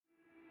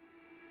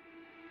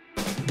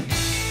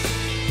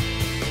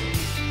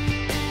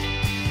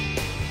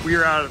we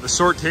are out at the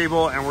sort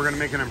table and we're gonna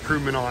make an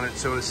improvement on it.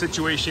 So the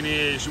situation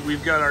is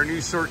we've got our new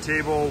sort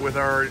table with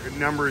our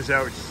numbers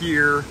out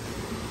here,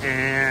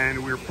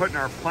 and we're putting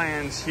our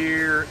plans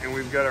here, and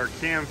we've got our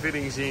cam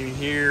fittings in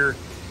here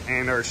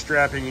and our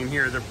strapping in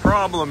here. The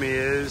problem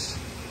is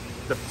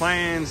the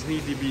plans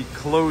need to be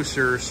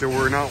closer so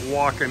we're not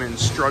walking and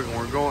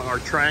struggling. Our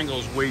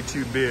triangle's way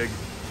too big,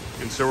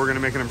 and so we're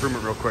gonna make an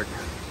improvement real quick.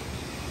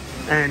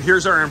 And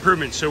here's our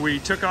improvement. So we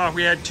took off,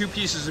 we had two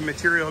pieces of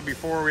material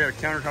before. We had a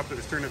countertop that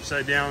was turned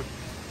upside down.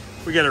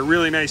 We got a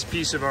really nice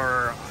piece of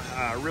our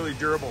really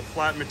durable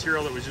flat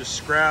material that was just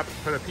scrap.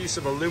 Put a piece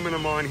of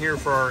aluminum on here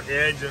for our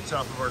edge. That's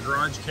off of our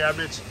garage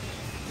cabinets.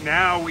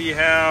 Now we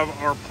have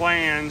our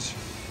plans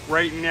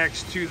right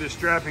next to the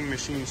strapping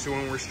machine. So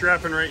when we're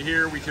strapping right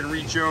here, we can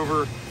reach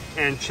over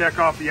and check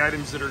off the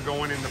items that are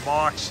going in the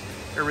box.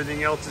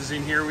 Everything else is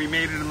in here. We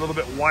made it a little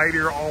bit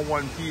wider, all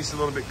one piece, a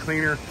little bit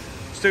cleaner.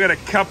 Still got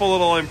a couple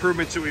little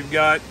improvements that we've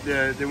got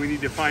that we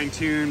need to fine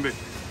tune, but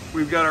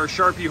we've got our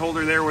Sharpie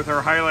holder there with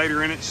our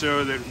highlighter in it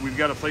so that we've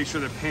got a place for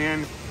the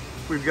pen.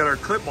 We've got our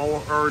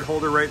clipboard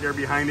holder right there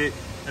behind it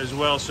as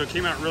well. So it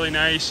came out really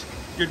nice.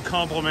 Good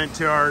compliment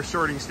to our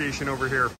sorting station over here.